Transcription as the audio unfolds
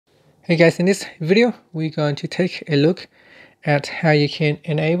Hey guys, in this video we're going to take a look at how you can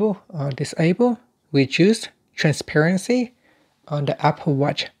enable or disable reduced transparency on the Apple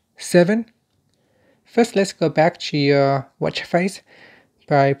Watch 7. First, let's go back to your watch face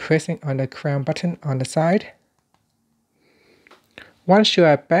by pressing on the crown button on the side. Once you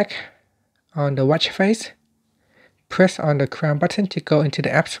are back on the watch face, press on the crown button to go into the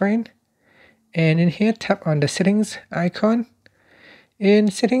app screen, and in here tap on the settings icon.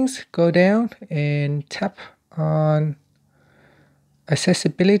 In settings, go down and tap on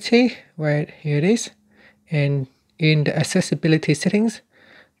accessibility. Right here it is. And in the accessibility settings,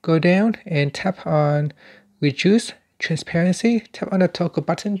 go down and tap on reduce transparency. Tap on the toggle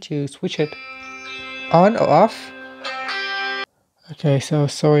button to switch it on or off. Okay, so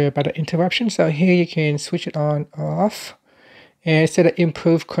sorry about the interruption. So here you can switch it on or off. And set an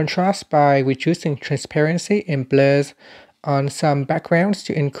improved contrast by reducing transparency and blurs on some backgrounds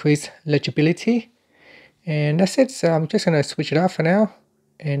to increase legibility. And that's it. So I'm just going to switch it off for now.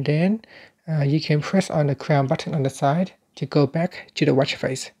 And then you can press on the crown button on the side to go back to the watch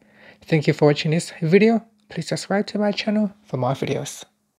face. Thank you for watching this video. Please subscribe to my channel for more videos.